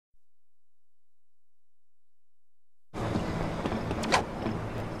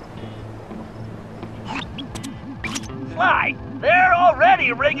Sly, they're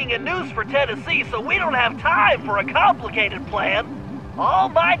already rigging a noose for Tennessee, so we don't have time for a complicated plan. All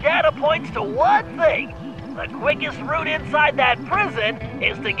my data points to one thing. The quickest route inside that prison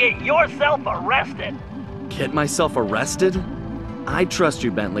is to get yourself arrested. Get myself arrested? I trust you,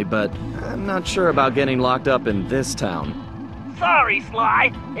 Bentley, but I'm not sure about getting locked up in this town. Sorry,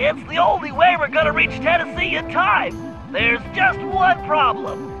 Sly. It's the only way we're gonna reach Tennessee in time. There's just one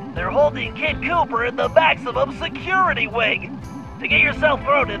problem. They're holding Kid Cooper in the maximum security wing. To get yourself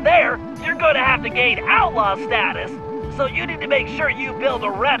thrown in there, you're gonna have to gain outlaw status. So you need to make sure you build a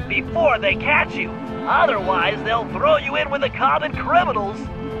rep before they catch you. Otherwise, they'll throw you in with the common criminals.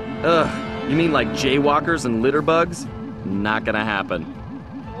 Ugh, you mean like jaywalkers and litterbugs? Not gonna happen.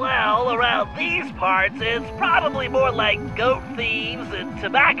 Well, around these parts, it's probably more like goat thieves and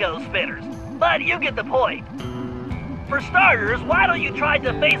tobacco spinners. But you get the point. For starters, why don't you try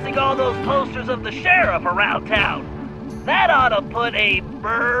defacing all those posters of the sheriff around town? That ought to put a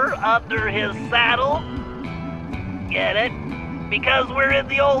burr under his saddle. Get it? Because we're in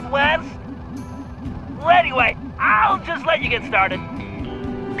the Old West? Well, anyway, I'll just let you get started.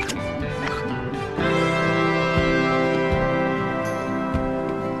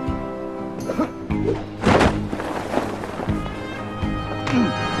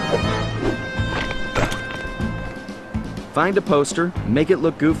 Find a poster, make it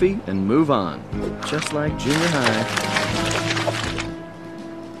look goofy, and move on. Just like junior high.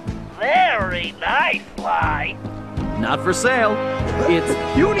 Very nice, Sly. Not for sale. It's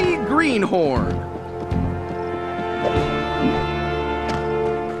Puny Greenhorn.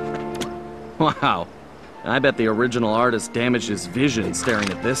 Wow. I bet the original artist damaged his vision staring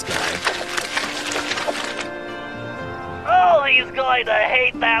at this guy. Oh, he's going to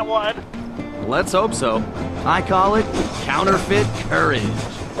hate that one. Let's hope so. I call it counterfeit courage.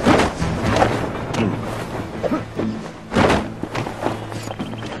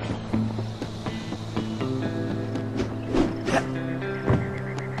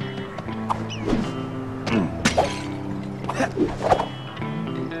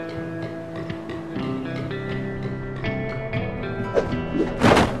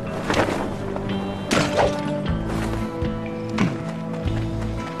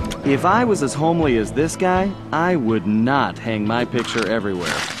 If I was as homely as this guy, I would not hang my picture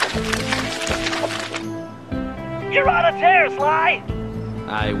everywhere. You're on a tear, Sly!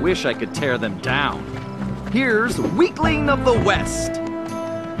 I wish I could tear them down. Here's Weakling of the West.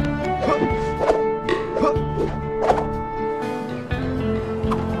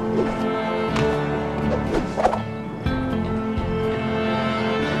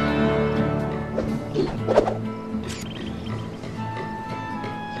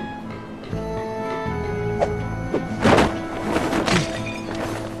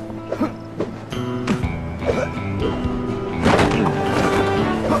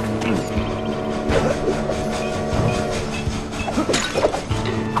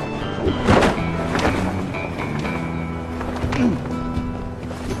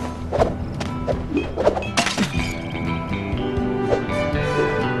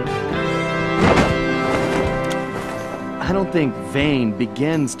 I don't think vain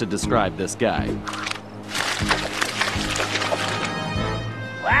begins to describe this guy.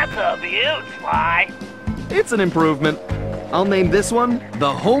 That's a beaut, Sly. It's an improvement. I'll name this one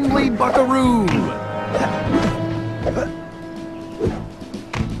the Homely Buckaroo.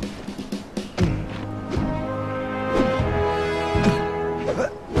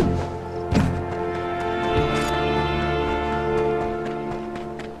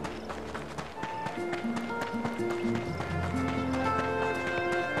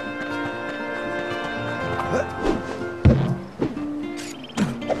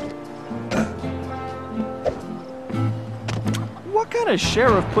 What kind of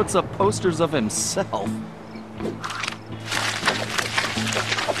sheriff puts up posters of himself?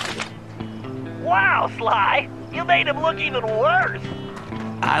 Wow, Sly! You made him look even worse!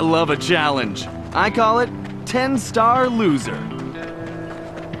 I love a challenge. I call it 10-star loser.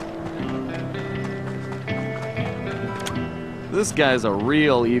 This guy's a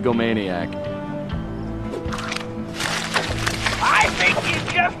real egomaniac. I think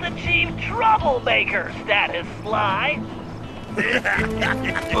you just achieved troublemaker status, Sly.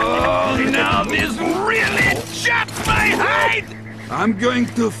 Oh, now this really chaps my hide! I'm going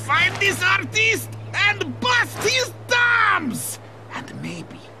to find this artist and bust his thumbs! And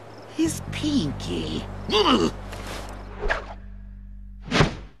maybe his pinky. Ugh.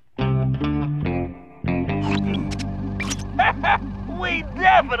 We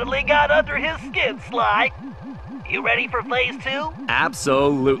definitely got under his skin, Sly. You ready for phase 2?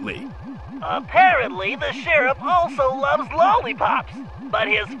 Absolutely. Apparently, the sheriff also loves lollipops, but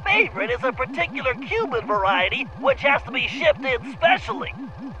his favorite is a particular Cuban variety which has to be shipped in specially.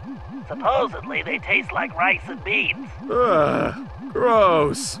 Supposedly, they taste like rice and beans. Ugh,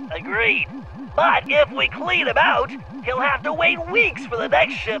 gross. Agreed. But if we clean him out, he'll have to wait weeks for the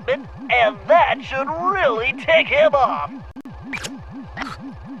next shipment, and that should really tick him off.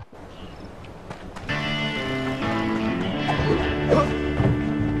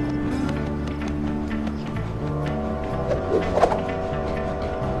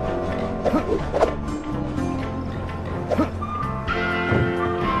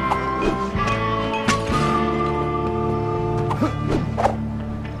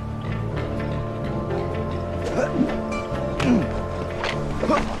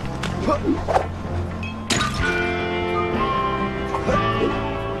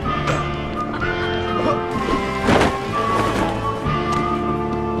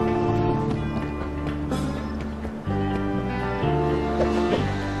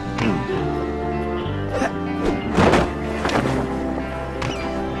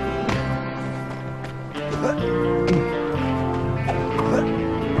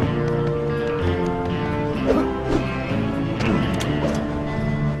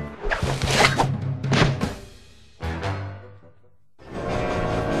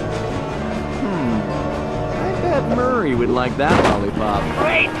 Would like that lollipop.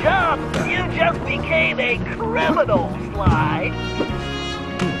 Great job! You just became a criminal, Sly.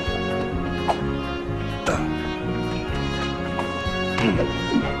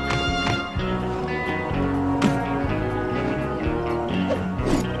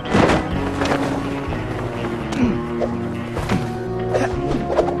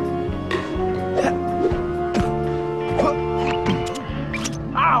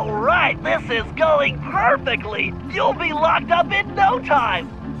 All right, this is going perfectly. You'll be locked up in no time.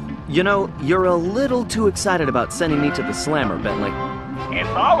 You know, you're a little too excited about sending me to the slammer, Bentley. It's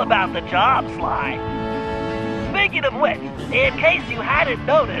all about the job, Sly. Speaking of which, in case you hadn't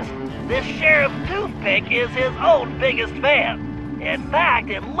noticed, this Sheriff Toothpick is his own biggest fan. In fact,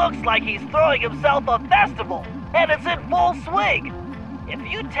 it looks like he's throwing himself a festival, and it's in full swing. If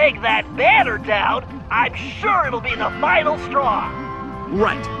you take that banner down, I'm sure it'll be the final straw.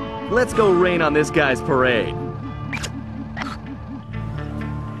 Right. Let's go rain on this guy's parade.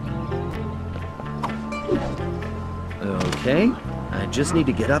 Okay, I just need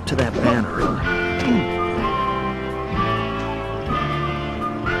to get up to that banner.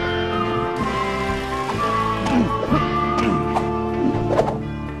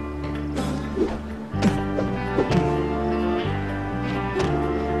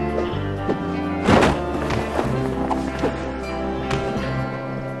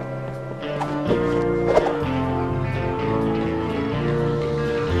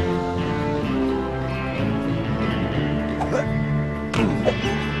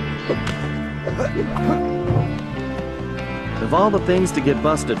 Of all the things to get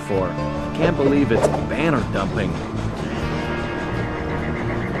busted for, I can't believe it's banner dumping.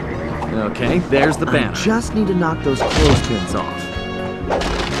 Okay, there's the banner. I just need to knock those clothespins off.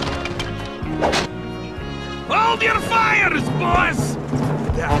 Hold your fires, boss!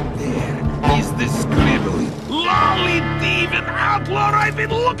 That there is the scribbling, lolly thieving outlaw I've been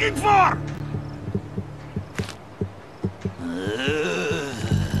looking for!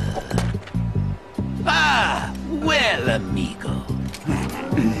 Well, amigo.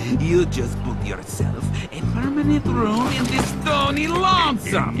 You just booked yourself a permanent room in this stony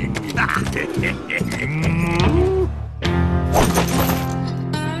lonesome.